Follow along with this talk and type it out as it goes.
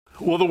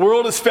Well, the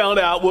world has found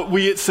out what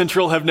we at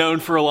Central have known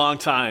for a long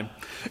time,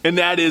 and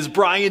that is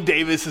Brian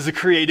Davis is a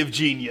creative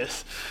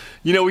genius.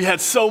 You know, we had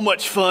so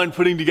much fun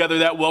putting together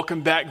that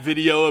Welcome Back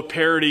video, a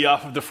parody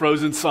off of the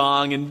Frozen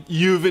song, and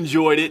you've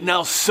enjoyed it.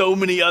 Now so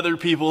many other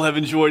people have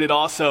enjoyed it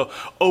also.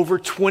 Over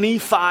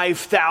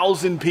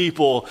 25,000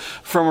 people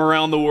from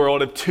around the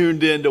world have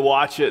tuned in to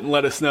watch it and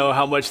let us know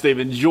how much they've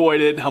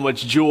enjoyed it, how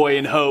much joy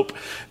and hope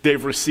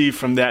they've received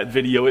from that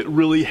video. It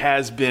really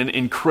has been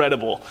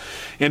incredible.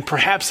 And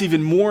perhaps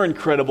even more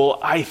incredible,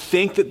 I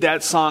think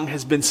that song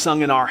has been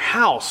sung in our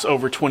house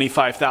over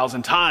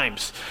 25,000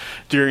 times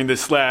during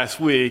this last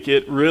week.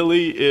 It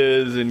really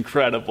is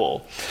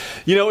incredible.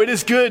 You know, it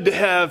is good to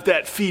have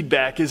that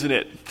feedback, isn't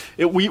it?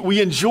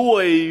 We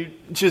enjoy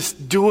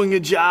just doing a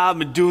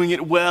job and doing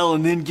it well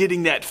and then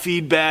getting that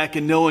feedback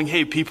and knowing,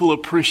 hey, people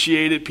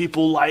appreciate it,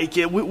 people like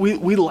it.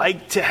 We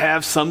like to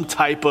have some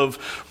type of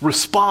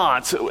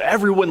response.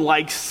 Everyone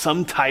likes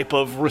some type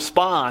of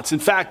response. In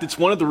fact, it's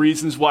one of the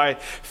reasons why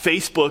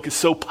Facebook is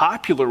so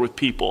popular with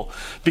people,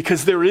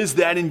 because there is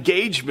that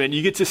engagement.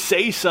 You get to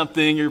say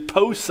something or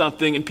post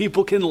something and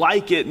people can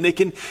like it and they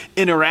can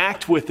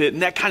interact with it,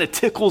 and that kind of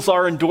tickles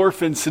our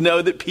endorphins to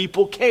know that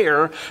people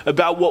care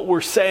about what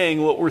we're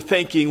saying, what we're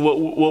thinking,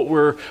 what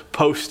we're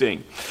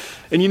posting.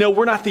 And you know,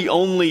 we're not the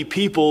only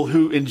people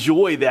who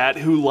enjoy that,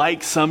 who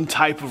like some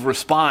type of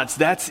response.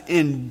 That's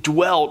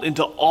indwelt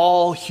into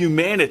all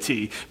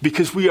humanity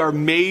because we are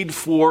made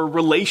for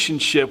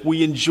relationship.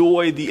 We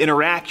enjoy the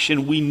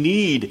interaction. We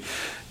need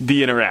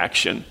the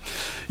interaction.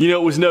 You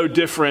know, it was no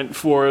different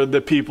for the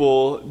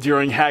people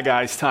during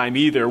Haggai's time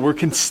either. We're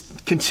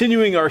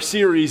continuing our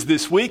series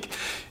this week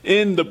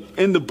in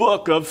the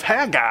book of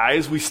Haggai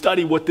as we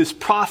study what this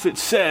prophet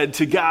said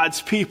to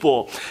God's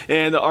people.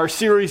 And our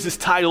series is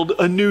titled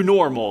A New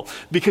Normal,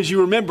 because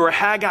you remember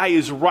Haggai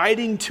is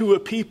writing to a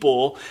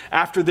people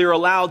after they're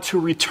allowed to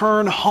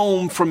return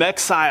home from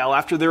exile,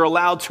 after they're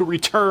allowed to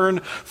return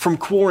from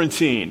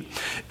quarantine.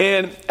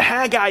 And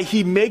Haggai,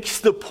 he makes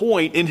the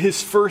point in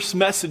his first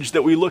message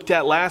that we looked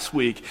at last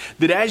week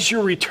that as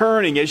you're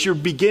returning, as you're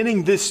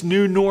beginning this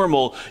new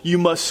normal, you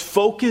must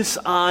focus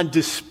on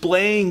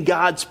displaying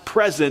God's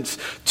presence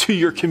to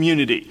your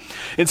community.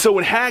 And so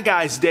in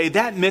Haggai's day,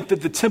 that meant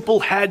that the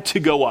temple had to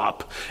go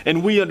up.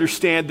 And we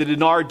understand that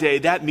in our day,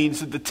 that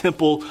means that the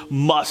temple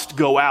must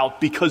go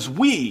out because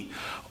we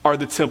are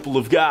the temple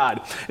of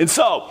God. And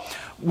so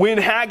when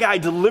Haggai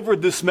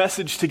delivered this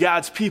message to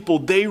God's people,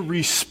 they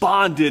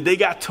responded, they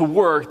got to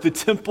work, the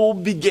temple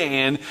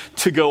began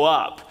to go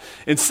up.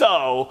 And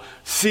so,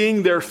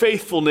 seeing their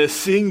faithfulness,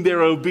 seeing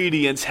their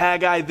obedience,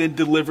 Haggai then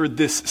delivered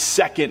this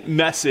second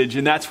message,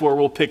 and that's where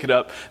we'll pick it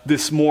up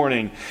this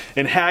morning.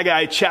 In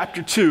Haggai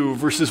chapter 2,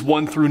 verses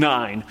 1 through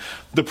 9,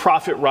 the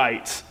prophet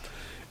writes,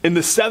 "In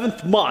the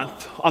 7th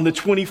month, on the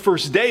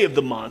 21st day of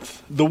the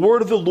month, the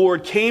word of the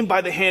Lord came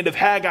by the hand of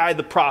Haggai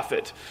the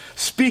prophet.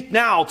 Speak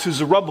now to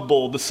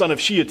Zerubbabel, the son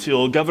of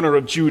Shealtiel, governor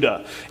of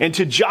Judah, and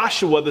to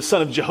Joshua, the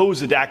son of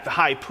Jehozadak, the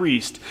high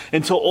priest,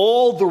 and to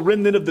all the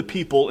remnant of the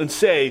people, and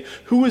say,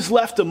 who is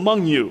left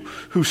among you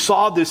who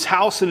saw this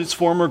house in its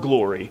former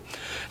glory?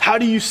 How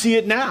do you see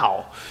it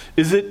now?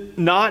 Is it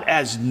not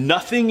as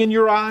nothing in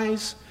your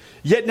eyes?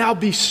 Yet now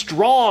be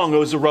strong,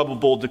 O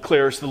Zerubbabel,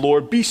 declares the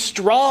Lord. Be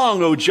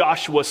strong, O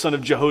Joshua, son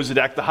of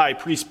Jehozadak, the high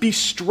priest. Be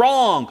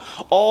strong,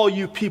 all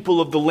you people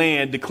of the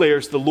land,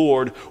 declares the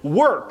Lord.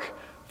 Work,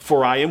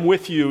 for I am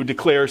with you,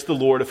 declares the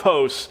Lord of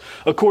hosts,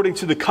 according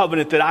to the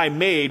covenant that I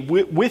made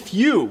with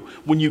you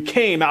when you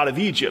came out of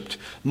Egypt.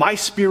 My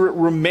spirit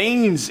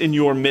remains in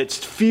your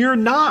midst. Fear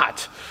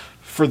not,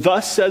 for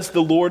thus says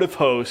the Lord of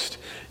hosts,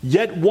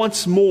 yet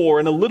once more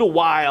in a little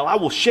while I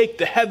will shake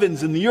the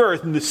heavens and the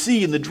earth and the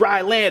sea and the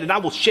dry land, and I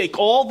will shake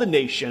all the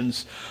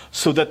nations,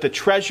 so that the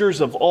treasures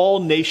of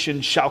all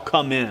nations shall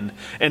come in,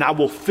 and I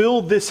will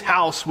fill this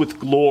house with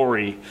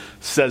glory,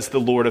 says the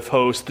Lord of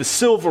hosts. The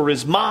silver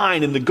is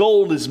mine and the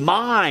gold is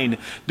mine,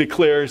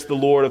 declares the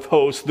Lord of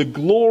hosts. The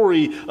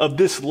glory of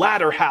this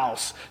latter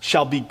house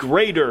shall be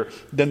greater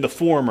than the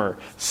former,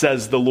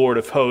 says the Lord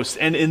of hosts.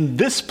 And in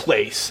this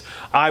place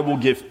I will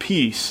give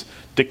peace,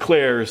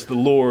 declares the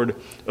Lord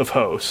of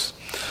hosts.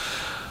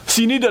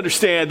 So you need to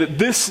understand that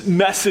this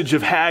message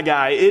of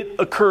Haggai, it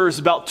occurs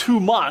about 2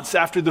 months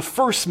after the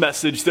first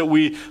message that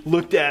we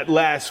looked at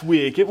last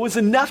week. It was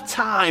enough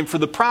time for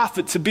the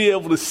prophet to be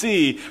able to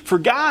see, for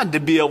God to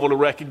be able to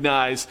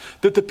recognize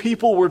that the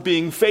people were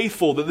being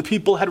faithful, that the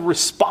people had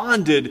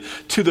responded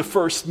to the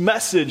first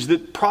message,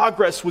 that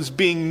progress was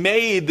being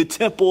made, the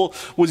temple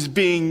was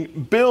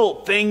being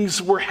built, things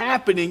were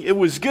happening, it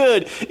was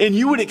good. And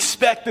you would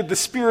expect that the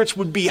spirits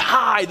would be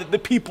high, that the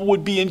people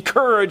would be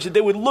encouraged, that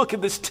they would look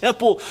at this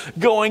temple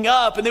going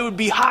up and they would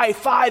be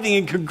high-fiving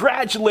and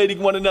congratulating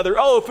one another.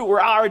 Oh, if it were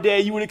our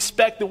day, you would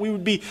expect that we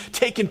would be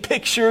taking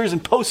pictures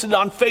and posting it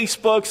on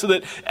Facebook so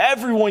that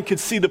everyone could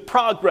see the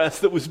progress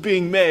that was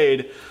being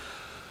made.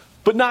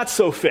 But not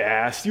so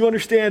fast. You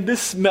understand,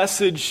 this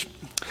message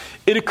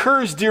It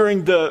occurs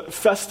during the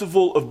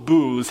Festival of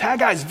Booths.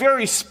 Haggai's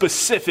very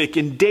specific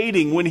in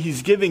dating when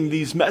he's giving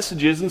these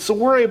messages, and so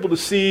we're able to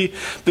see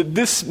that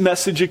this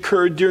message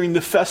occurred during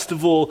the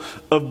Festival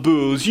of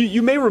Booths.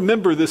 You may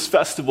remember this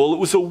festival. It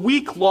was a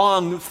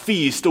week-long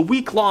feast, a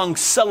week-long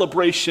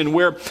celebration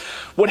where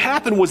what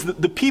happened was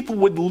that the people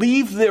would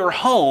leave their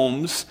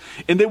homes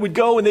and they would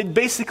go and they'd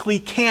basically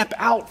camp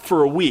out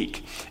for a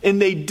week.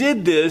 And they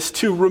did this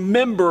to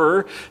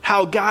remember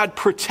how God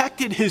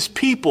protected his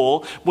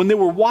people when they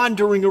were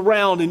wandering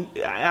around and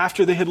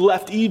after they had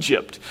left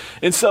Egypt.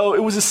 And so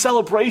it was a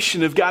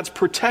celebration of God's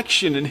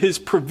protection and his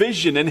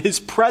provision and his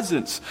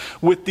presence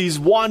with these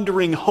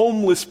wandering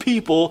homeless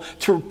people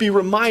to be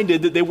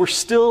reminded that they were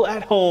still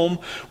at home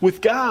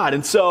with God.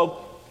 And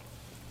so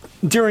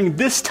during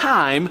this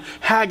time,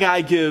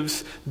 Haggai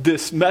gives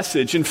this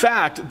message. In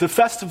fact, the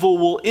festival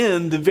will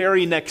end the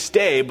very next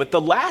day, but the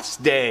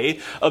last day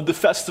of the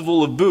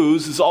Festival of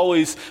Booths is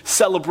always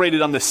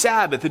celebrated on the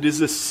Sabbath. It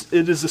is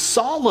a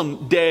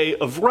solemn day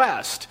of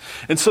rest.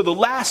 And so the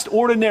last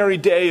ordinary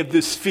day of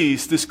this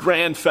feast, this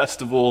grand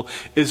festival,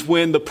 is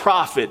when the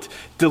prophet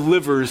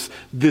delivers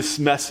this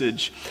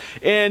message.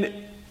 And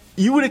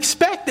you would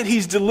expect that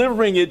he's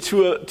delivering it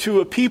to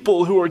a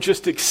people who are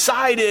just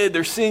excited.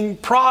 They're seeing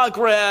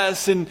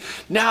progress, and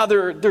now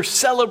they're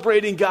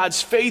celebrating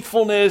God's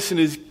faithfulness and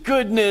his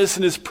goodness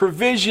and his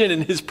provision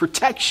and his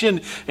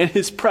protection and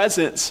his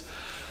presence.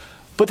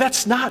 But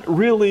that's not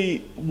really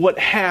what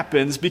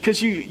happens,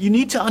 because you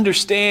need to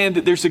understand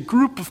that there's a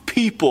group of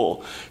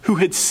people who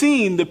had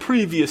seen the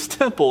previous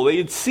temple. They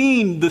had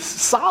seen the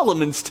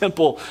Solomon's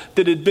temple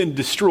that had been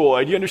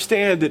destroyed. You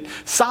understand that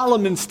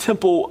Solomon's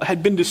temple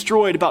had been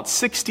destroyed about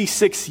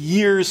 66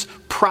 years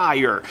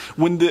prior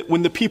when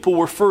the people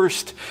were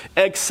first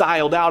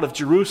exiled out of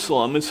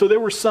Jerusalem. And so there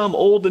were some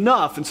old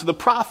enough. And so the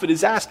prophet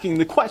is asking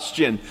the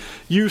question,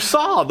 you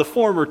saw the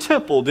former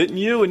temple, didn't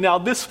you? And now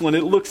this one,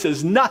 it looks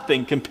as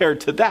nothing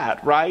compared to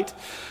that, right?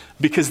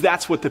 Because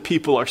that's what the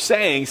people are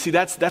saying. See,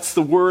 that's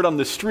the word on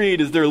the street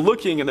as they're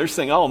looking and they're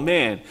saying, oh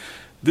man,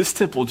 this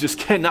temple just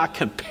cannot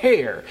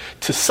compare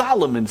to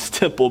Solomon's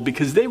temple,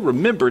 because they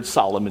remembered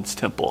Solomon's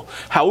temple,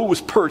 how it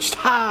was perched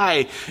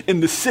high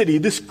in the city,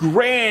 this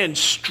grand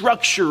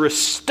structure, a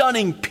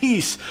stunning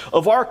piece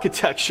of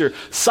architecture.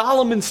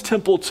 Solomon's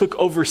temple took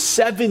over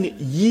 7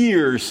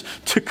 years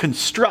to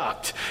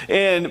construct,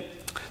 and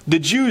the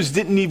Jews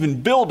didn't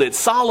even build it.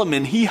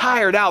 Solomon, he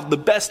hired out the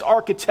best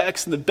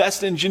architects and the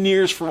best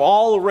engineers from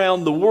all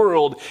around the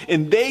world,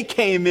 and they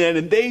came in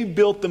and they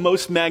built the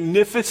most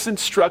magnificent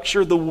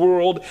structure the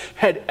world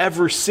had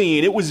ever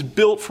seen. It was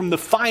built from the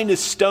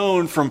finest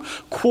stone from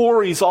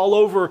quarries all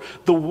over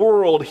the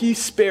world. He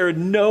spared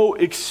no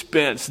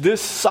expense.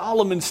 This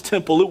Solomon's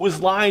temple, it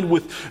was lined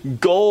with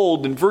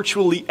gold, and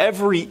virtually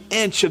every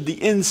inch of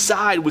the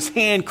inside was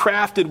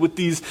handcrafted with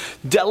these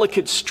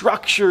delicate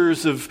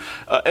structures of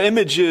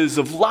images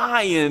of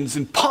lions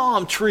and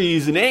palm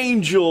trees and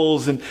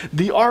angels, and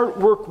the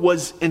artwork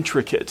was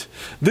intricate.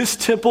 This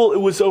temple,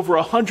 it was over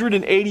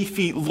 180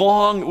 feet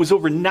long, it was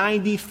over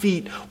 90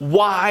 feet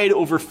wide,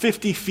 over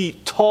 50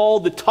 feet tall.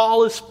 The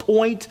tallest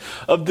point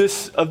of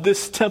this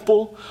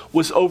temple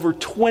was over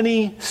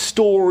 20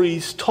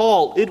 stories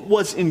tall. It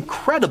was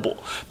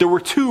incredible. There were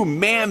 2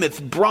 mammoth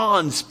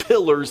bronze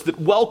pillars that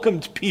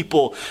welcomed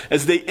people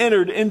as they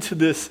entered into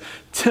this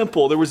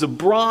temple. There was a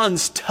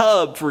bronze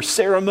tub for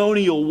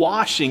ceremonial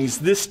washings.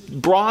 This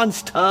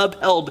bronze tub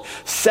held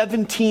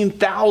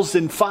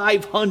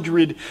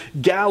 17,500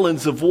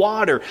 gallons of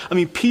water. I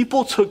mean,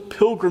 people took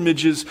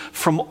pilgrimages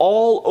from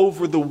all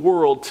over the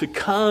world to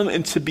come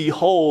and to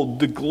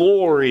behold the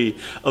glory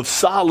of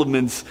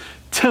Solomon's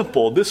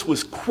temple. This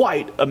was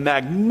quite a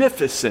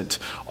magnificent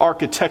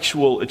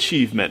architectural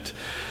achievement.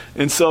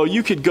 And so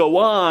you could go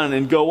on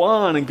and go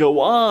on and go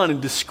on in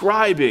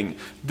describing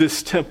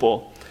this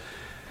temple.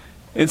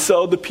 And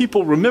so the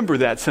people remember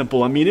that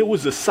temple. I mean, it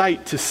was a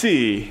sight to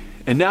see.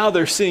 And now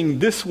they're seeing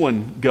this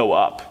one go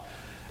up.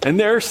 And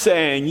they're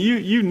saying,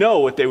 you know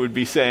what they would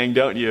be saying,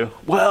 don't you?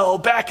 Well,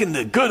 back in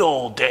the good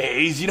old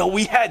days,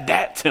 we had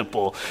that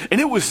temple.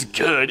 And it was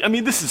good. I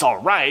mean, this is all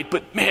right.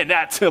 But man,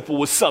 that temple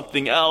was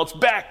something else.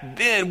 Back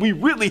then, we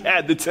really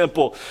had the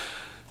temple.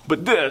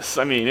 But this,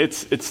 I mean,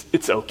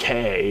 it's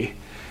okay.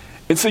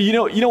 And so you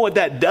know what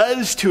that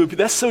does to it?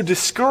 That's so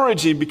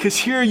discouraging, because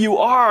here you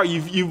are,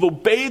 you've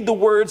obeyed the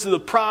words of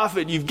the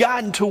prophet, you've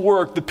gotten to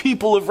work, the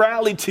people have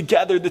rallied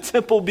together, the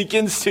temple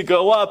begins to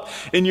go up,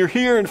 and you're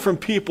hearing from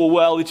people,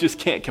 well, it just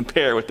can't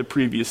compare with the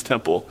previous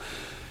temple.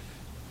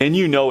 And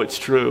you know it's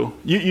true.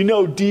 You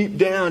know deep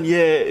down, yeah,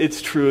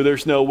 it's true.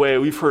 There's no way.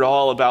 We've heard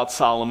all about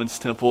Solomon's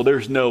temple.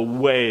 There's no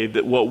way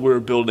that what we're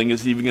building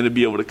is even going to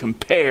be able to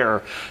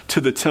compare to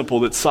the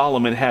temple that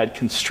Solomon had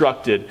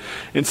constructed.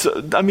 And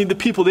so, I mean, the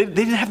people, they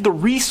didn't have the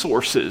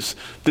resources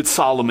that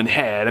Solomon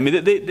had. I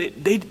mean,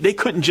 they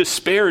couldn't just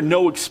spare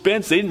no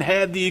expense. They didn't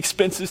have the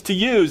expenses to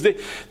use.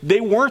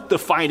 They weren't the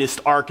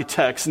finest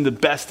architects and the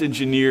best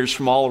engineers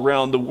from all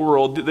around the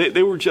world.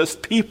 They were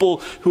just people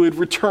who had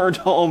returned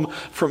home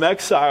from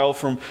exile. exile,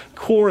 from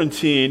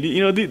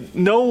quarantine.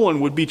 No one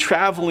would be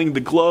traveling the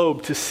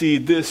globe to see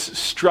this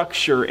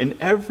structure, and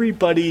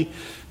everybody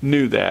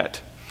knew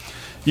that.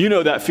 You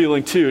know that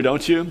feeling too,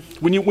 don't you?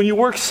 When you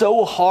work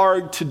so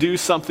hard to do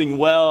something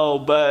well,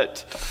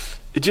 but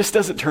it just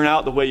doesn't turn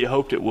out the way you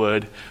hoped it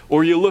would.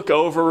 Or you look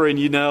over and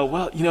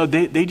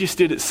they just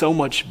did it so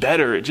much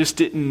better. It just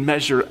didn't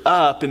measure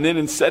up. And then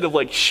instead of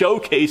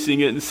showcasing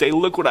it and say,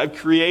 look what I've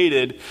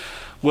created,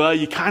 well,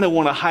 you kind of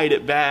want to hide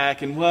it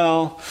back. And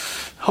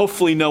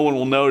hopefully no one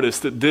will notice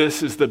that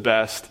this is the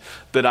best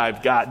that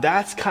I've got.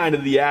 That's kind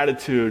of the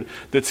attitude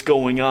that's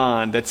going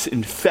on, that's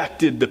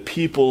infected the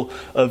people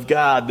of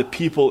God, the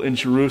people in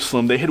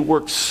Jerusalem. They had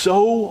worked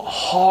so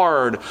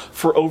hard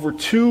for over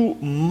 2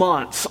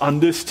 months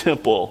on this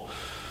temple,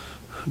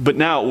 but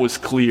now it was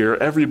clear.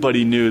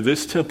 Everybody knew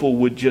this temple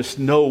would just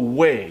no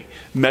way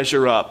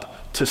measure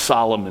up to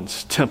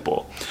Solomon's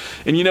temple.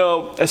 And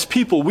as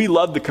people, we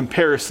love the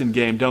comparison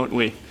game, don't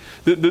we?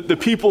 The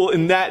people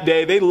in that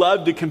day, they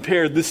loved to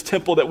compare this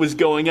temple that was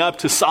going up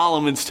to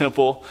Solomon's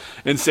temple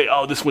and say,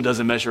 oh, this one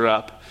doesn't measure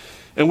up.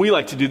 And we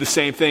like to do the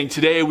same thing.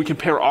 Today, we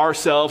compare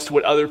ourselves to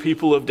what other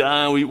people have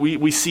done.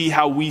 We see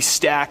how we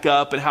stack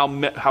up and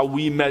how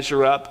we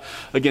measure up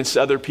against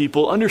other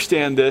people.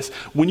 Understand this.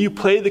 When you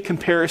play the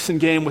comparison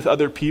game with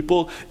other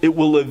people, it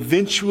will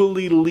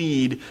eventually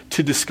lead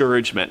to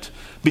discouragement.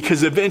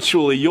 Because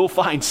eventually, you'll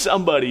find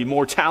somebody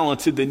more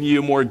talented than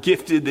you, more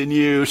gifted than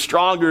you,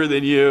 stronger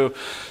than you.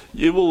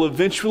 It will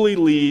eventually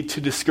lead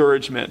to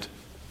discouragement.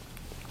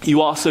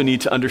 You also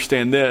need to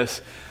understand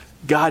this.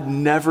 God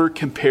never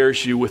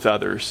compares you with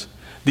others.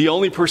 The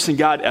only person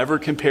God ever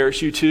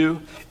compares you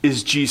to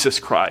is Jesus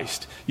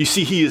Christ. You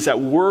see, he is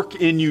at work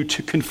in you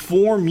to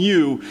conform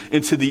you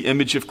into the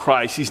image of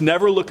Christ. He's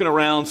never looking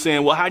around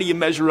saying, well, how do you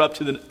measure up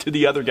to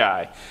the other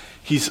guy?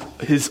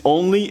 His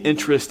only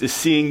interest is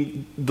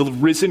seeing the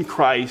risen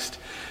Christ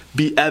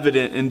be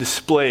evident and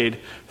displayed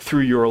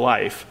through your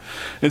life.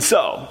 And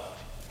so,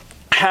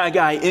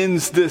 Haggai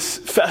ends this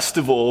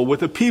festival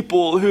with a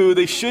people who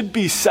they should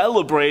be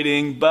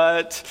celebrating,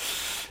 but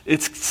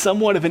it's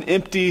somewhat of an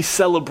empty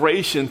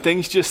celebration.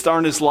 Things just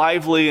aren't as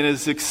lively and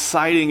as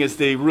exciting as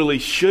they really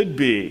should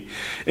be.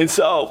 And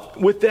so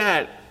with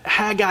that,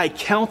 Haggai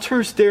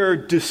counters their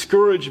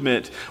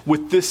discouragement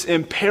with this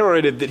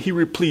imperative that he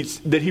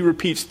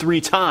repeats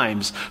 3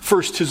 times.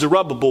 First to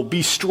Zerubbabel,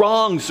 be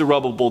strong,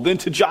 Zerubbabel. Then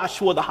to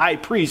Joshua the high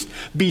priest,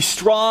 be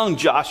strong,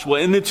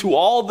 Joshua. And then to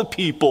all the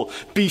people,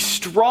 be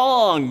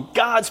strong.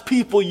 God's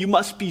people, you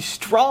must be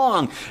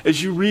strong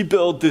as you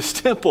rebuild this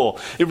temple.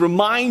 It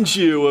reminds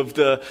you of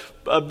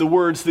the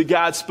words that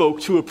God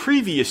spoke to a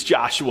previous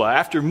Joshua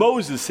after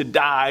Moses had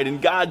died,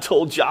 and God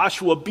told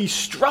Joshua, be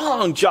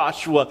strong,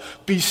 Joshua,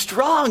 be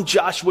strong,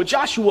 Joshua.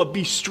 Joshua,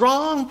 be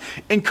strong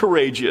and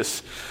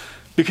courageous.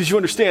 Because you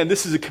understand,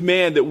 this is a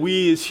command that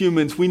we as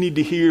humans, we need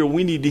to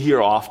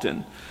hear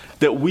often.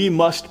 That we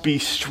must be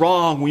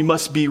strong, we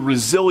must be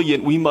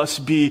resilient, we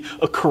must be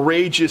a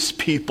courageous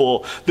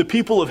people. The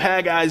people of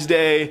Haggai's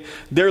day,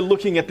 they're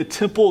looking at the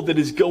temple that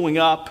is going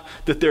up,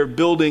 that they're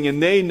building,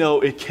 and they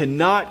know it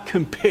cannot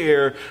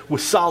compare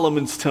with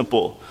Solomon's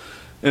temple.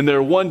 And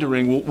they're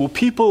wondering, will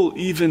people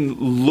even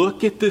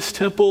look at this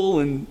temple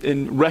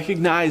and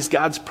recognize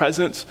God's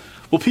presence?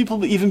 Will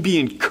people even be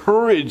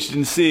encouraged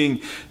in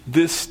seeing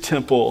this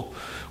temple?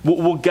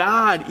 Will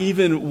God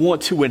even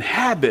want to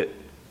inhabit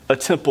a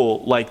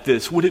temple like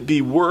this? Would it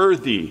be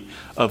worthy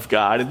of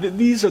God? And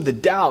these are the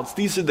doubts.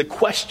 These are the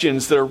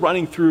questions that are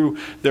running through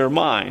their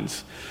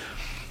minds.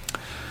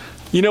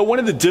 One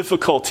of the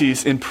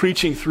difficulties in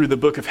preaching through the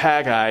book of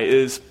Haggai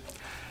is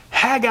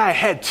Haggai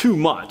had 2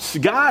 months.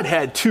 God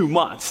had 2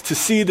 months to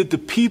see that the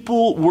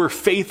people were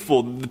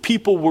faithful, the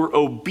people were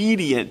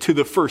obedient to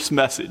the first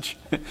message.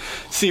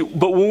 See,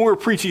 but when we're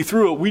preaching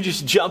through it, we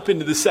just jump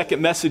into the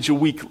second message a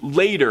week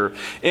later.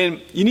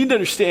 And you need to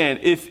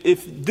understand, if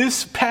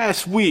this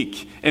past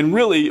week, and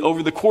really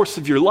over the course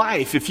of your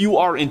life, if you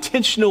are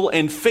intentional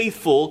and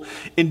faithful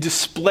in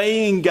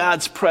displaying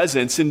God's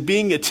presence and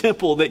being a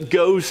temple that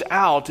goes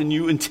out and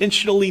you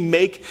intentionally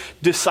make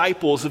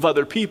disciples of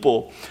other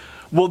people,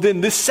 well,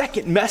 then this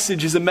second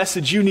message is a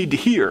message you need to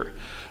hear.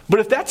 But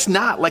if that's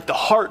not like the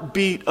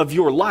heartbeat of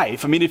your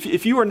life,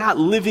 if you are not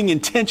living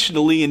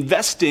intentionally,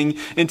 investing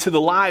into the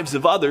lives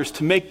of others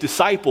to make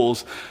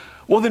disciples,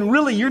 well, then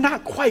really you're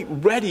not quite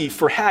ready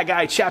for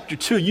Haggai chapter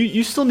 2.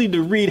 You still need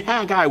to read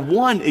Haggai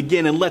 1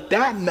 again and let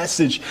that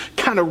message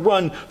kind of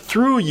run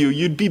through you.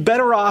 You'd be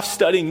better off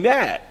studying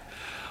that.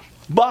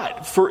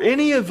 But for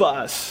any of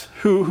us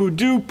who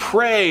do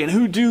pray and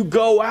who do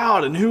go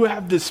out and who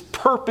have this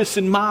purpose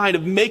in mind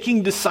of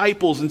making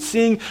disciples and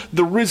seeing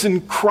the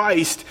risen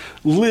Christ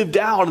lived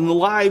out in the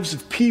lives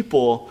of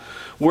people,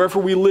 wherever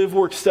we live,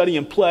 work, study,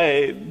 and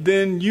play,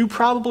 then you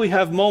probably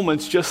have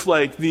moments just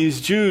like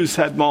these Jews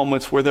had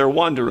moments where they're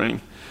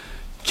wondering,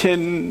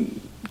 can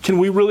can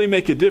we really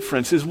make a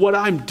difference? Is what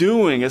I'm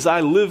doing as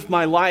I live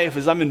my life,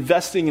 as I'm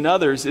investing in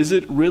others, is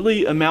it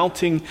really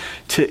amounting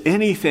to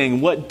anything?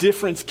 What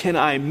difference can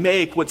I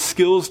make? What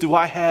skills do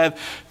I have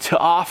to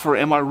offer?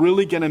 Am I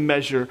really going to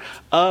measure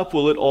up?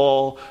 Will it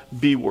all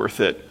be worth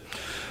it?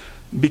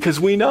 Because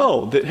we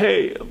know that,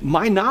 hey,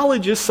 my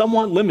knowledge is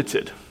somewhat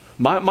limited.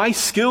 My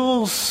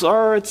skills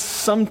are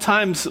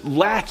sometimes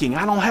lacking.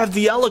 I don't have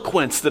the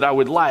eloquence that I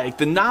would like,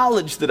 the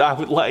knowledge that I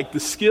would like, the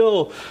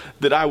skill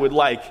that I would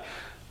like.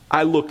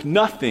 I look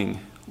nothing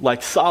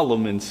like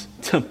Solomon's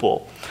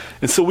temple.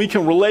 And so we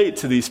can relate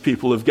to these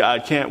people of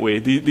God, can't we?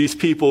 These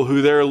people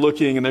who they're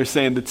looking and they're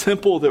saying, the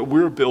temple that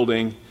we're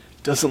building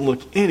doesn't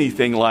look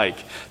anything like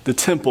the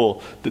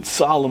temple that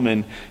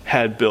Solomon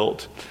had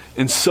built.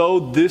 And so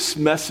this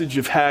message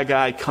of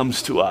Haggai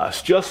comes to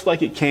us, just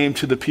like it came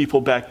to the people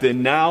back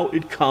then. Now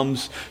it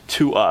comes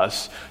to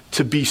us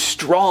to be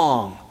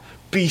strong,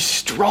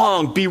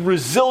 be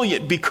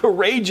resilient, be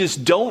courageous.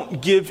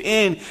 Don't give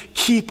in.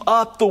 Keep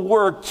up the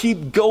work.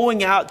 Keep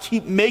going out.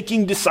 Keep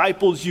making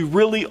disciples. You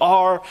really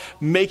are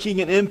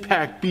making an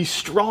impact. Be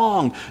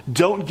strong.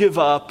 Don't give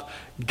up.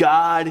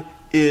 God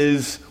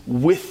is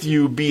with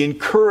you. Be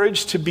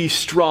encouraged to be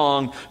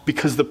strong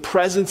because the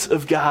presence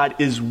of God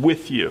is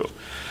with you.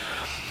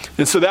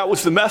 And so that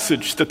was the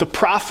message that the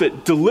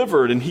prophet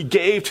delivered and he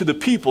gave to the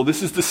people.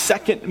 This is the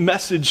second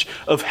message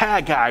of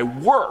Haggai.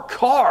 Work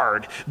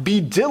hard, be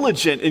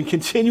diligent in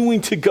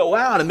continuing to go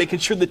out and making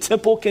sure the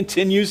temple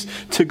continues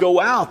to go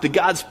out. That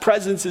God's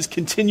presence is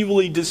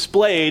continually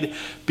displayed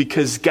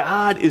because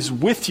God is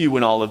with you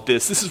in all of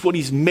this. This is what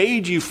he's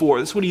made you for.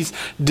 This is what he's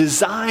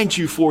designed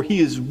you for. He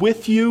is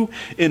with you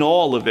in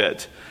all of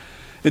it.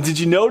 And did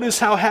you notice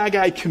how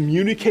Haggai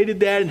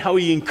communicated that and how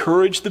he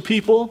encouraged the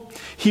people?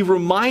 He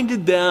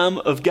reminded them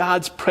of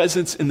God's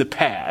presence in the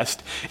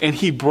past, and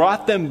he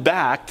brought them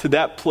back to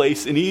that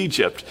place in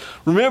Egypt.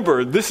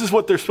 Remember, this is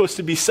what they're supposed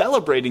to be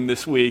celebrating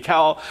this week,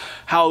 how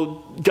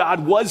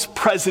God was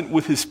present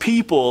with his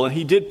people, and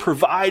he did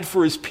provide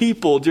for his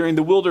people during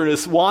the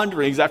wilderness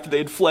wanderings after they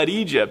had fled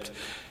Egypt.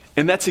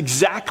 And that's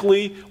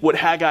exactly what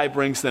Haggai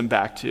brings them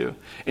back to.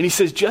 And he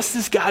says, just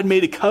as God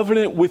made a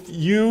covenant with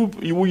you,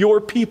 your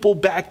people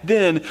back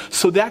then,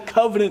 so that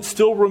covenant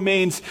still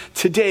remains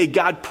today.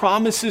 God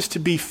promises to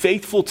be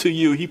faithful to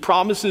you. He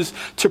promises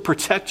to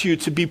protect you,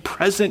 to be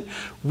present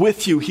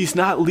with you. He's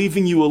not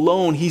leaving you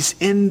alone. He's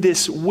in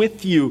this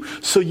with you.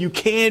 So you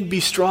can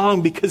be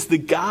strong because the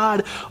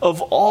God of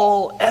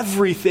all,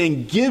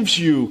 everything gives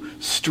you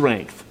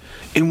strength.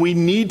 And we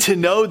need to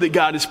know that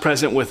God is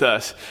present with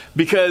us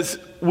because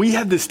we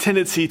have this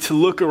tendency to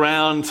look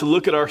around, to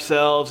look at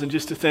ourselves and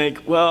just to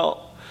think,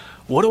 well,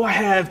 what do I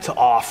have to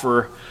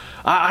offer?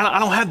 I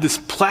don't have this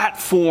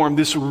platform,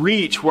 this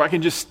reach where I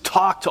can just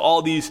talk to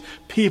all these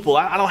people.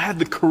 I don't have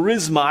the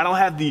charisma. I don't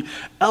have the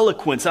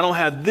eloquence. I don't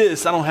have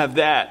this. I don't have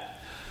that.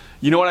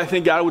 You know what I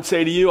think God would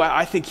say to you?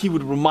 I think he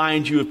would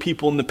remind you of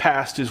people in the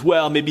past as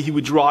well. Maybe he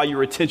would draw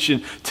your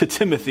attention to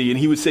Timothy and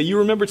he would say, you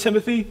remember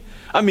Timothy?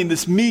 I mean,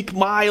 this meek,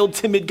 mild,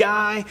 timid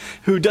guy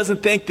who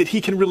doesn't think that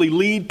he can really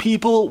lead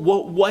people.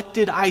 What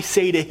did I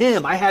say to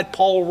him? I had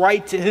Paul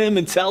write to him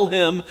and tell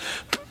him,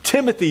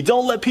 Timothy,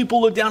 don't let people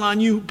look down on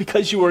you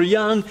because you are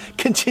young.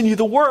 Continue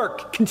the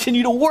work.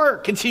 Continue to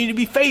work. Continue to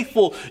be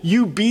faithful.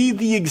 You be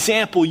the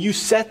example. You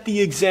set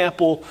the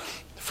example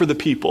for the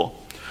people.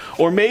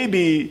 Or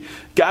maybe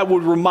God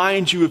would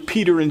remind you of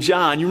Peter and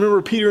John. You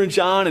remember Peter and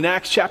John in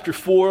Acts chapter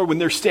 4 when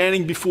they're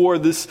standing before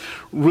this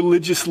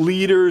religious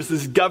leaders,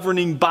 this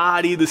governing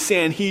body, the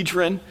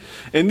Sanhedrin.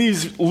 And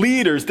these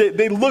leaders,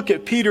 they look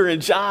at Peter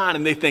and John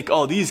and they think,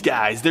 oh, these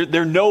guys,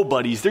 they're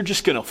nobodies. They're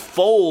just going to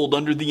fold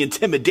under the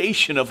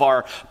intimidation of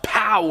our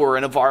power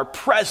and of our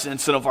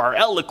presence and of our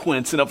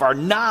eloquence and of our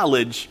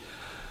knowledge.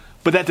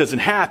 But that doesn't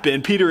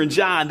happen. Peter and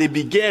John, they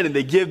begin and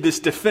they give this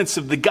defense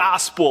of the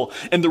gospel.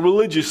 And the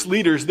religious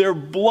leaders, they're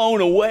blown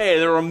away.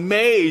 They're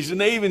amazed.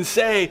 And they even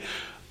say,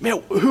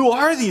 man, who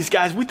are these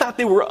guys? We thought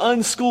they were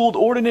unschooled,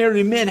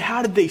 ordinary men.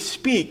 How did they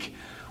speak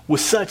with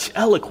such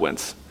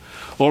eloquence?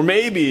 Or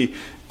maybe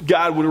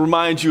God would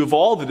remind you of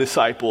all the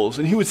disciples.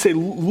 And he would say,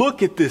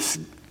 look at this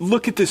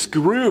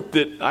group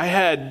that I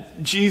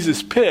had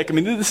Jesus pick. I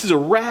mean, this is a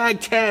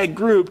ragtag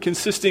group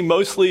consisting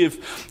mostly of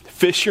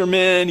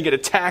fishermen, you got a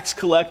tax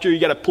collector, you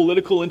got a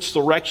political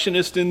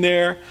insurrectionist in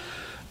there.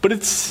 But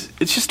it's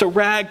just a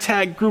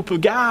ragtag group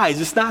of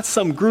guys. It's not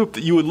some group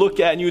that you would look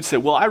at and you would say,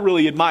 well, I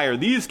really admire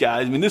these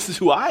guys. I mean, this is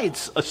who I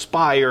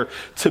aspire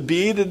to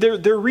be.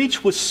 Their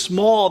reach was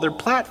small. Their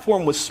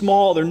platform was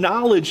small. Their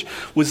knowledge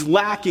was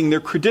lacking. Their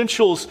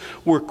credentials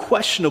were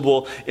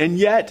questionable. And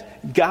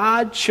yet,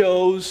 God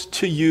chose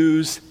to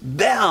use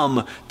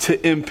them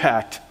to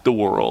impact the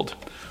world.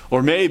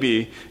 Or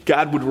maybe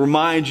God would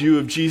remind you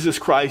of Jesus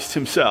Christ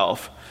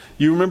himself.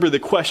 You remember the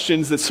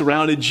questions that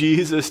surrounded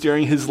Jesus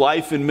during his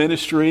life and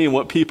ministry and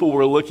what people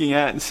were looking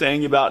at and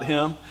saying about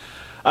him?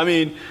 I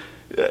mean,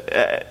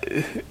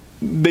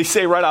 they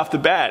say right off the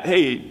bat,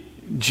 hey,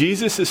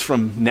 Jesus is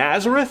from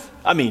Nazareth?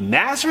 I mean,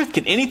 Nazareth?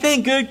 Can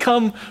anything good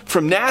come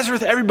from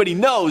Nazareth? Everybody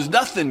knows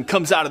nothing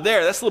comes out of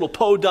there. That's a little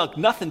podunk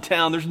nothing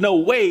town. There's no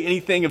way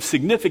anything of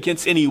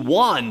significance,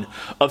 anyone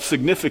of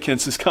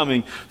significance is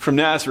coming from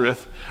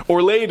Nazareth.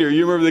 Or later,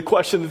 you remember the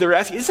question that they're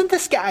asking, isn't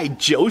this guy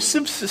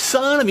Joseph's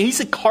son? I mean, he's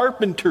a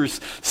carpenter's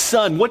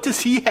son. What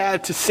does he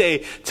have to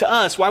say to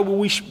us?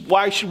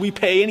 Why should we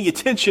pay any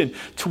attention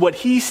to what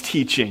he's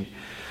teaching?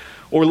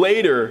 Or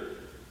later,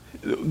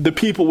 the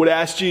people would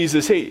ask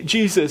Jesus, hey,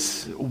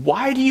 Jesus,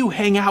 why do you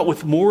hang out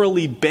with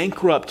morally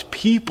bankrupt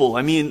people?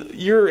 I mean,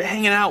 you're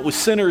hanging out with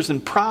sinners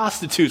and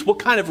prostitutes. What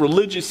kind of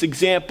religious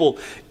example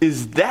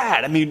is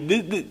that? I mean,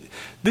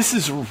 this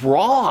is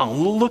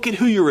wrong. Look at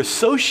who you're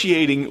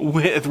associating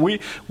with.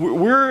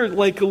 We're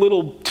like a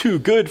little too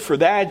good for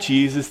that,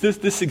 Jesus.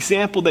 This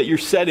example that you're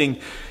setting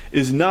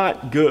is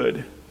not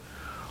good.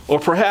 Or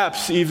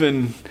perhaps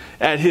even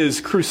at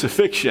his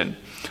crucifixion,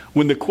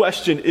 when the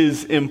question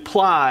is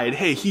implied,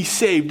 hey, he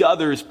saved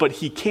others, but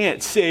he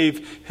can't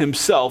save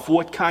himself.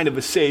 What kind of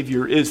a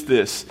Savior is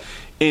this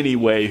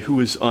anyway, who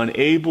is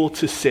unable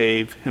to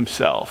save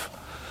himself?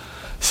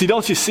 See,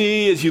 don't you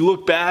see, as you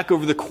look back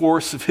over the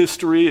course of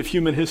history, of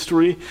human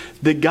history,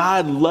 that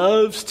God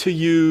loves to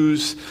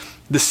use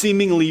the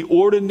seemingly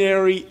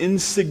ordinary,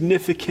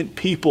 insignificant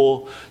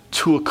people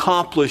to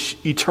accomplish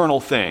eternal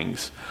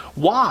things.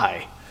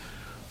 Why?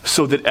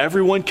 So that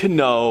everyone can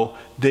know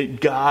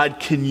that God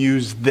can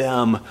use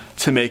them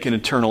to make an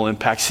eternal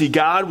impact. See,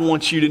 God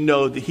wants you to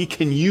know that he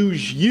can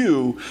use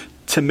you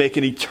to make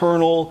an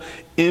eternal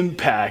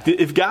impact.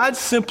 If God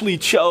simply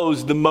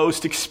chose the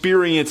most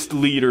experienced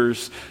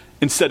leaders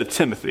instead of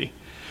Timothy,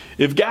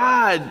 if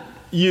God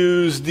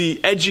used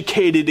the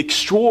educated,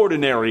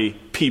 extraordinary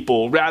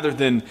people rather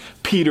than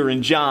Peter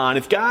and John,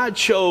 if God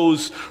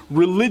chose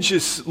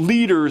religious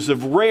leaders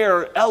of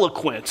rare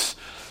eloquence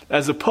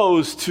as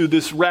opposed to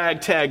this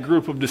ragtag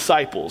group of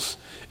disciples,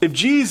 if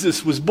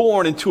Jesus was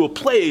born into a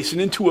place and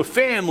into a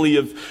family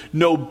of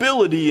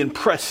nobility and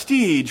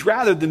prestige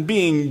rather than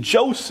being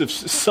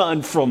Joseph's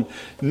son from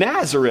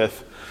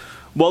Nazareth,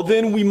 well,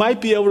 then we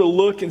might be able to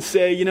look and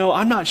say, you know,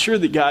 I'm not sure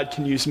that God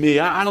can use me.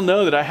 I don't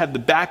know that I have the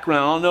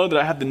background. I don't know that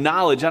I have the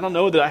knowledge. I don't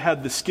know that I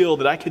have the skill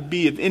that I could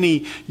be of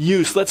any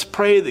use. Let's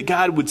pray that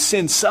God would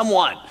send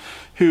someone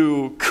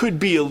who could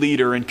be a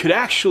leader and could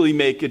actually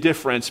make a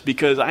difference,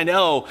 because I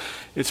know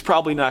it's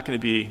probably not going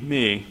to be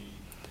me.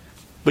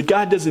 But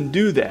God doesn't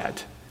do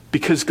that,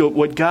 because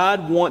what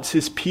God wants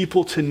his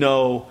people to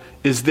know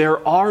is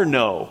there are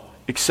no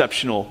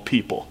exceptional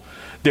people.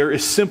 There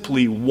is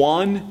simply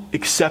one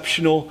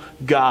exceptional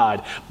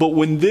God. But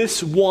when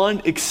this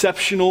one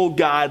exceptional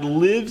God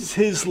lives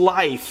his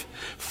life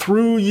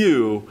through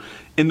you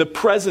in the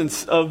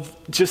presence of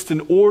just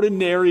an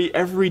ordinary,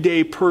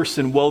 everyday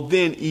person, well,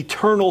 then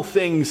eternal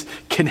things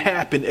can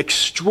happen.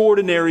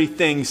 Extraordinary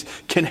things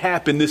can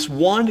happen. This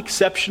one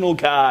exceptional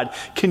God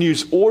can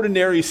use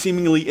ordinary,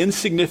 seemingly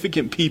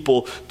insignificant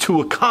people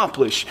to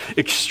accomplish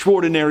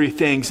extraordinary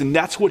things. And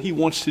that's what he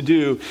wants to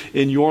do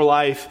in your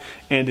life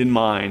and in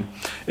mine.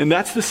 And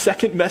that's the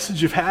second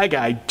message of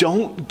Haggai.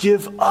 Don't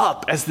give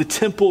up as the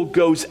temple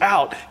goes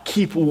out.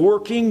 Keep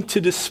working to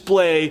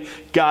display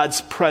God's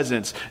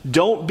presence.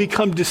 Don't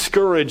become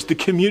discouraged. The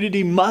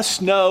community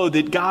must know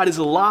that God is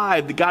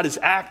alive, that God is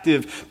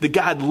active, that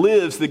God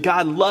lives, that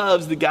God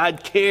loves, that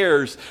God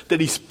cares, that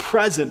he's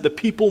present. The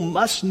people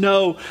must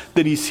know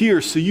that he's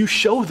here, so you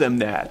show them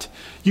that.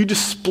 You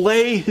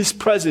display his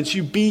presence.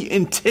 You be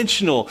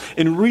intentional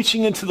in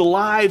reaching into the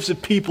lives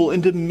of people,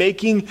 into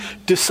making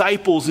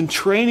disciples and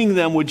training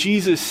them what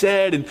Jesus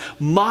said and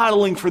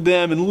modeling for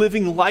them and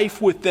living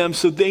life with them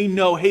so they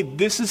know, hey,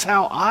 this is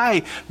how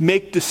I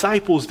make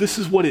disciples. This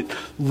is what it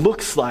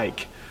looks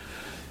like.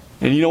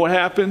 And you know what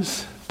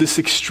happens? This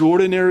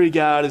extraordinary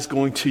God is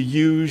going to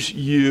use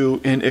you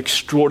in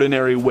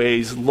extraordinary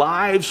ways.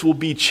 Lives will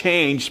be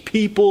changed.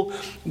 People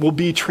will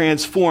be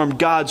transformed.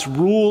 God's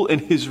rule and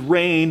his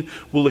reign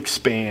will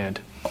expand.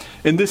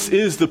 And this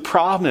is the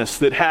promise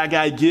that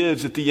Haggai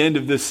gives at the end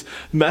of this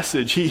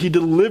message. He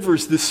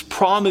delivers this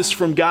promise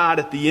from God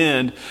at the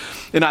end.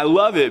 And I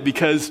love it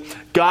because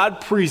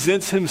God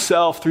presents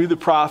himself through the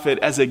prophet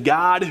as a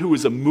God who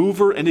is a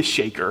mover and a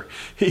shaker.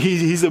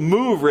 He's a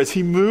mover as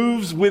he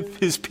moves with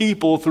his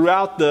people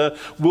throughout the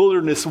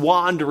wilderness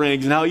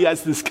wanderings, and how he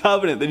has this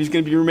covenant that he's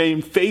going to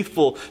remain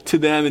faithful to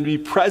them and be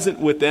present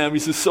with them. He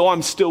says, so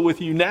I'm still with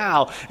you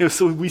now. And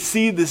so we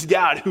see this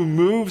God who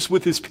moves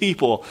with his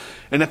people.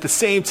 And at the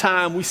same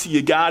time, we see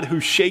a God who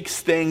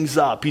shakes things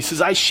up. He says,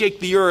 I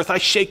shake the earth, I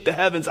shake the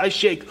heavens, I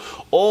shake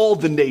all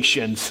the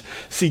nations.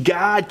 See,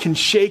 God can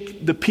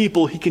shake the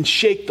people. He can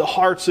shake the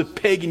hearts of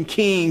pagan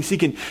kings. He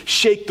can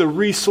shake the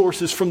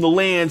resources from the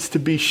lands to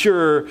be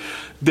sure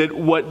that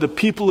what the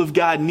people of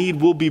God need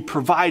will be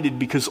provided,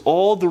 because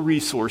all the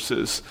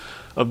resources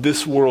of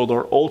this world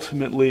are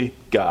ultimately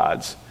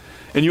God's.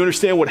 And you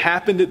understand what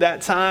happened at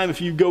that time?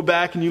 If you go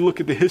back and you look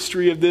at the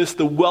history of this,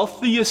 the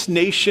wealthiest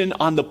nation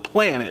on the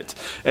planet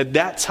at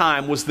that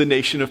time was the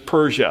nation of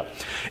Persia.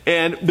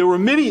 And there were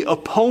many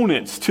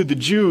opponents to the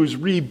Jews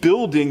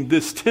rebuilding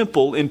this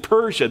temple in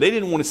Persia. They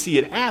didn't want to see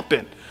it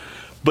happen.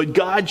 But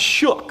God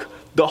shook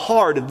the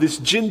heart of this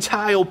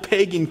Gentile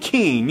pagan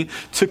king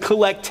to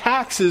collect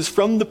taxes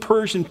from the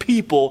Persian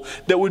people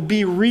that would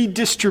be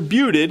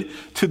redistributed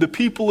to the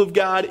people of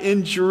God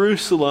in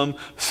Jerusalem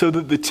so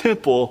that the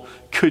temple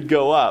could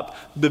go up.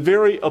 The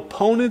very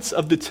opponents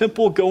of the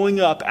temple going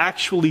up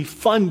actually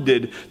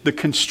funded the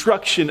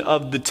construction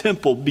of the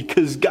temple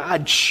because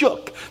God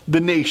shook the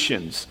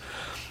nations.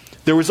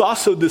 There was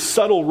also this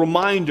subtle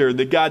reminder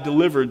that God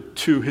delivered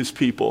to his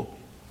people.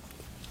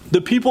 The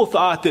people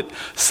thought that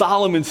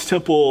Solomon's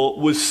temple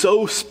was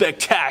so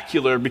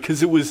spectacular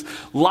because it was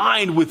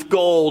lined with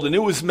gold and it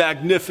was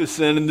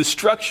magnificent and the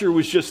structure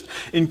was just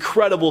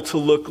incredible to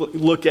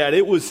look at.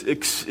 It was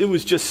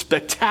just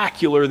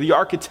spectacular. The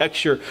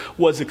architecture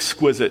was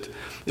exquisite.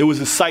 It was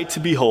a sight to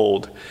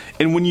behold.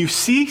 And when you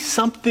see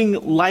something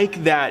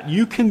like that,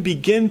 you can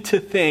begin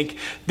to think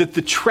that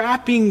the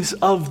trappings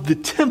of the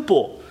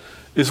temple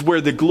is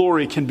where the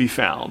glory can be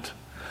found.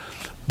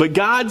 But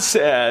God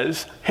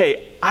says,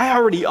 hey, I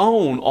already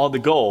own all the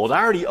gold.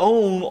 I already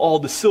own all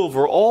the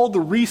silver. All the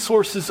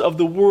resources of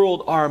the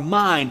world are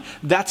mine.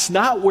 That's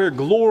not where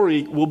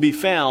glory will be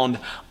found.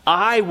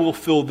 I will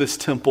fill this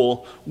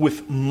temple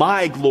with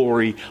my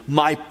glory.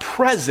 My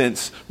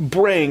presence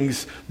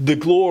brings the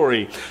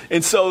glory.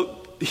 And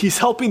so he's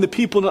helping the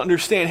people to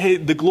understand, hey,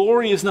 the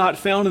glory is not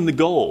found in the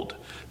gold.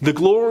 The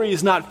glory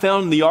is not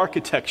found in the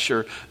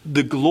architecture.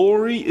 The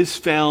glory is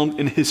found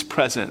in his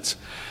presence.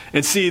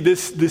 And see,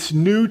 this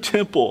new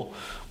temple,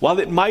 while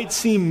it might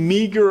seem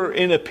meager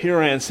in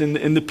appearance,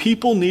 and the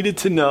people needed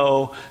to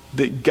know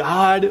that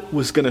God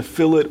was going to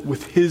fill it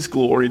with his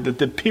glory, that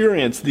the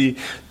appearance, the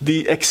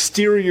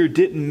exterior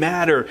didn't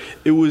matter.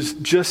 It was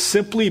just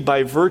simply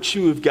by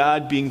virtue of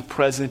God being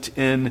present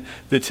in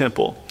the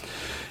temple.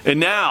 And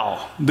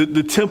now,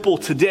 the temple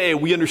today,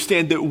 we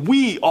understand that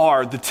we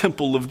are the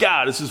temple of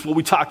God. This is what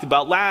we talked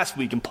about last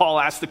week. And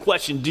Paul asked the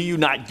question, do you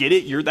not get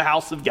it? You're the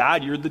house of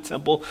God. You're the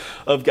temple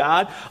of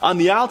God. On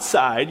the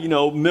outside,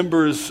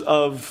 members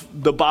of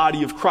the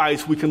body of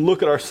Christ, we can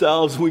look at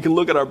ourselves, we can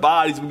look at our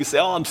bodies, we can say,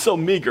 oh, I'm so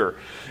meager.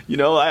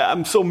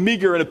 I'm so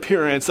meager in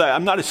appearance.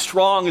 I'm not as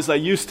strong as I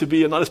used to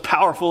be. I'm not as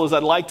powerful as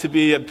I'd like to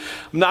be. I'm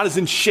not as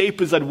in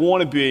shape as I'd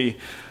want to be.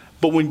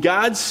 But when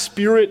God's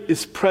Spirit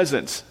is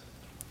present,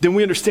 then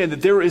we understand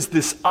that there is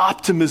this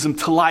optimism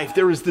to life.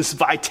 There is this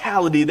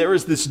vitality. There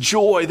is this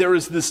joy. There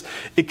is this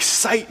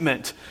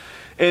excitement.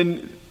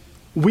 And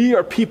we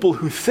are people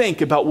who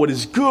think about what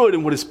is good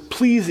and what is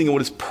pleasing and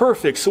what is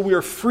perfect. So we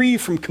are free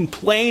from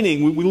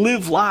complaining. We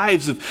live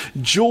lives of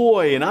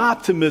joy and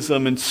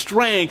optimism and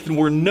strength. And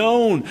we're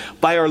known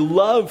by our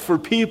love for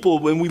people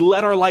when we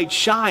let our light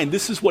shine.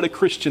 This is what a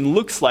Christian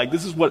looks like.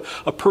 This is what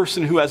a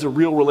person who has a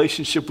real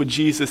relationship with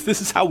Jesus,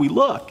 this is how we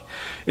look.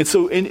 And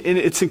so and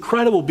it's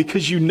incredible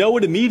because you know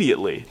it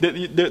immediately.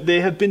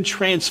 They have been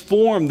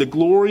transformed. The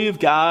glory of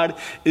God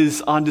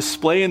is on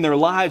display in their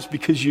lives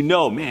because you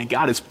know, man,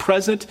 God is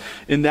present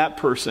in that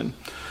person.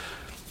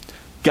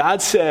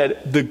 God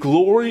said, the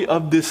glory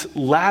of this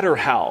latter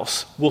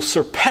house will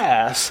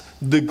surpass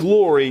the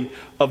glory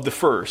of the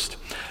first.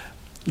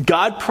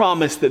 God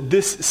promised that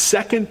this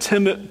second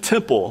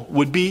temple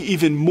would be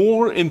even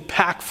more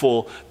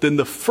impactful than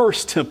the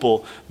first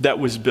temple that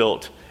was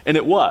built. And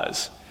it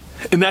was.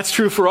 And that's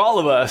true for all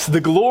of us.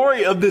 The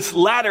glory of this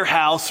latter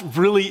house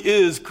really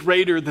is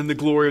greater than the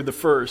glory of the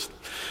first.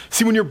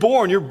 See, when you're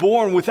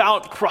born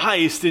without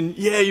Christ, and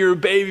you're a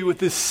baby with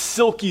this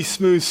silky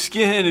smooth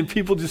skin and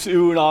people just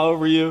oohing all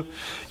over you.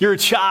 You're a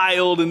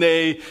child and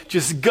they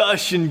just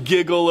gush and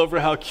giggle over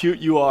how cute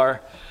you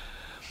are.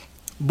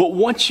 But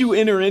once you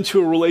enter into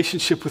a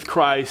relationship with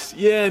Christ,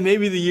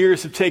 maybe the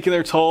years have taken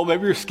their toll.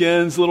 Maybe your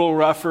skin's a little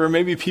rougher.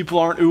 Maybe people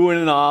aren't oohing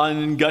and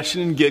ahhing and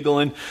gushing and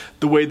giggling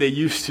the way they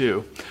used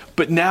to.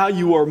 But now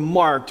you are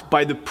marked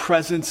by the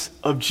presence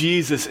of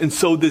Jesus. And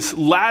so this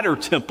latter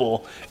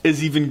temple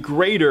is even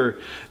greater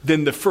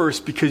than the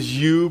first because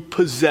you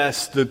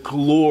possess the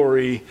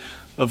glory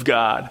of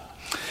God.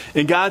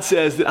 And God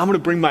says that I'm going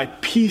to bring my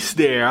peace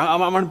there. I'm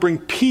going to bring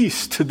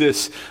peace to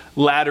this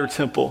latter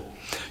temple.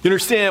 You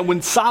understand,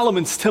 when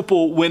Solomon's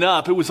temple went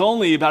up, it was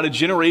only about a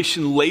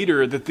generation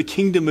later that the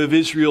kingdom of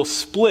Israel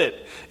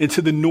split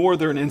into the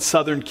northern and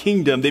southern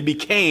kingdom. They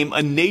became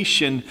a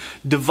nation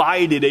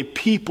divided, a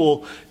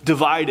people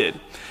divided.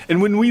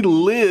 And when we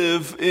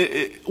live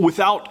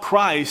without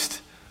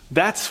Christ,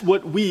 that's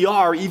what we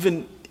are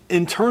even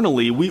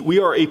internally. We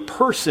are a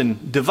person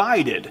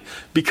divided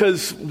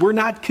because we're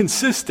not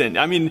consistent.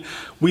 I mean,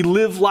 we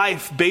live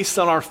life based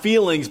on our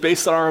feelings,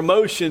 based on our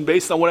emotion,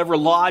 based on whatever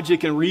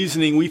logic and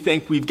reasoning we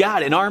think we've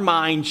got, and our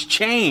minds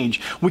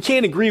change. We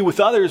can't agree with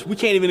others. We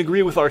can't even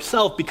agree with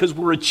ourselves because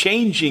we're a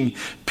changing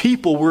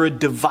people. We're a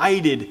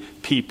divided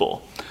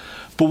people.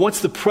 But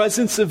once the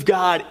presence of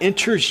God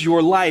enters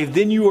your life,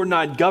 then you are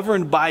not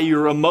governed by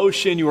your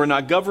emotion. You are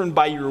not governed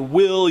by your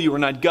will. You are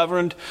not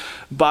governed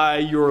by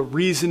your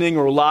reasoning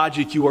or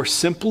logic. You are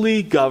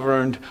simply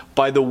governed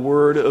by the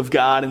Word of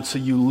God. And so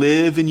you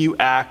live and you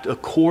act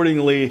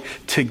accordingly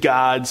to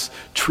God's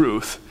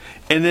truth.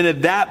 And then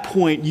at that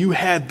point, you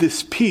have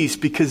this peace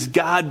because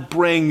God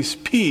brings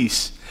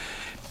peace.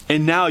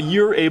 And now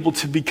you're able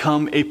to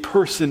become a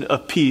person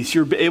of peace.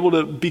 You're able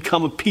to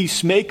become a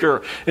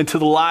peacemaker into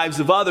the lives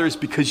of others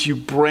because you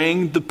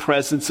bring the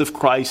presence of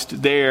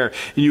Christ there.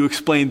 And you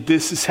explain,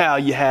 this is how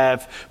you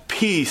have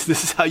peace.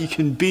 This is how you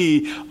can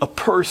be a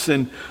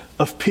person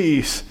of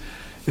peace.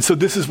 And so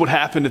this is what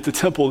happened at the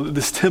temple.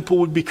 This temple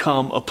would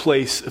become a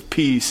place of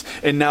peace.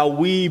 And now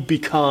we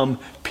become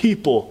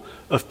people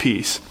of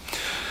peace.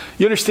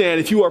 You understand,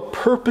 if you are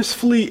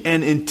purposefully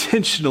and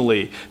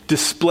intentionally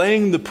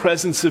displaying the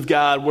presence of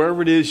God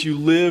wherever it is you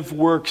live,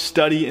 work,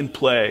 study, and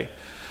play,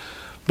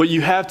 but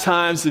you have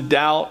times of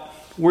doubt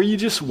where you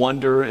just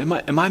wonder,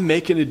 am I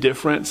making a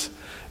difference?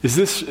 Is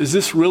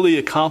this really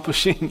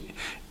accomplishing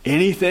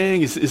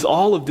anything? Is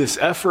all of this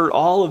effort,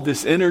 all of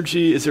this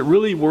energy, is it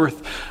really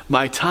worth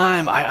my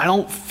time? I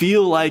don't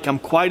feel like I'm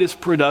quite as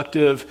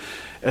productive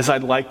as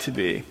I'd like to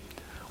be.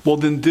 Well,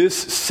 then this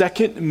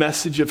second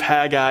message of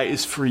Haggai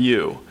is for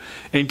you.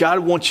 And God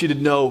wants you to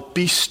know,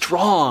 be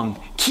strong,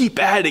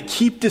 keep at it,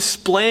 keep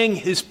displaying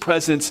His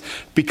presence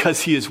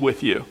because He is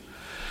with you.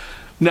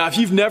 Now, if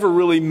you've never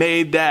really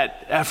made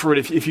that effort,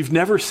 if you've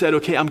never said,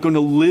 okay, I'm going to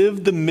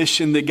live the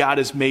mission that God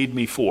has made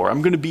me for.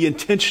 I'm going to be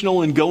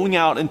intentional in going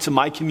out into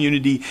my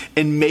community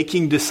and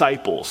making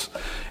disciples.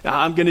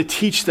 I'm going to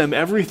teach them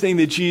everything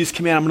that Jesus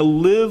commanded. I'm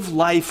going to live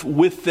life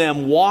with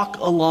them, walk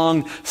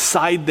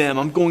alongside them.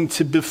 I'm going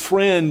to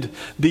befriend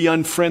the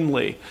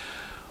unfriendly.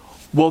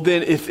 Well,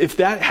 then, if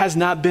that has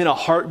not been a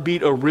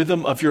heartbeat, a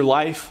rhythm of your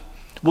life,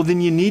 well,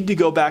 then you need to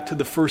go back to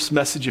the first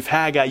message of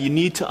Haggai. You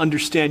need to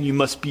understand you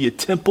must be a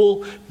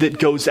temple that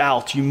goes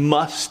out. You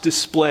must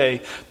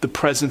display the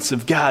presence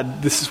of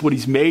God. This is what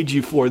He's made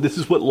you for. This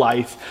is what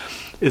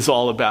life is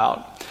all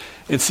about.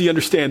 And see,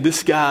 understand,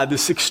 this God,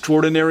 this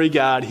extraordinary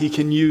God, He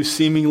can use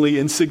seemingly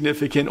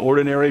insignificant,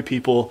 ordinary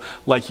people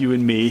like you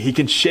and me. He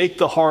can shake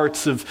the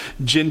hearts of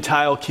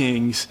Gentile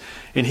kings,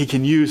 and He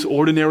can use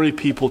ordinary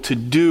people to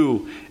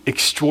do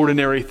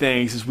extraordinary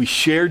things. As we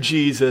share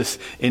Jesus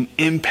and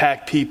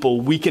impact people,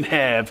 we can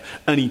have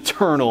an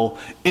eternal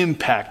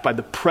impact by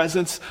the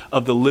presence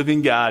of the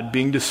living God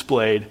being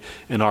displayed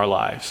in our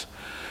lives.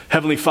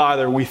 Heavenly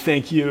Father, we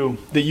thank You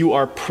that You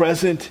are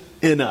present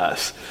in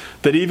us.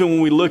 That even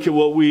when we look at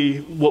what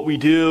we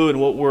do and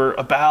what we're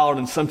about,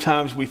 and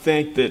sometimes we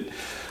think that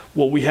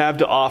what we have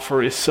to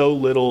offer is so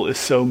little, is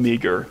so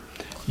meager,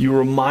 You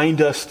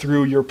remind us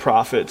through Your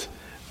prophet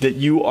that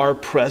You are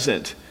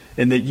present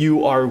and that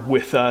You are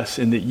with us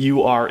and that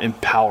You are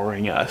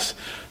empowering us.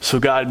 So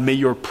God, may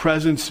Your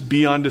presence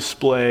be on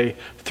display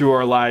through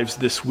our lives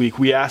this week.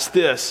 We ask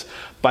this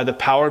by the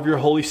power of Your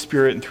Holy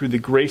Spirit and through the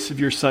grace of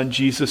Your Son,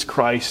 Jesus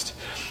Christ,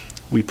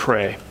 we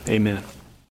pray. Amen.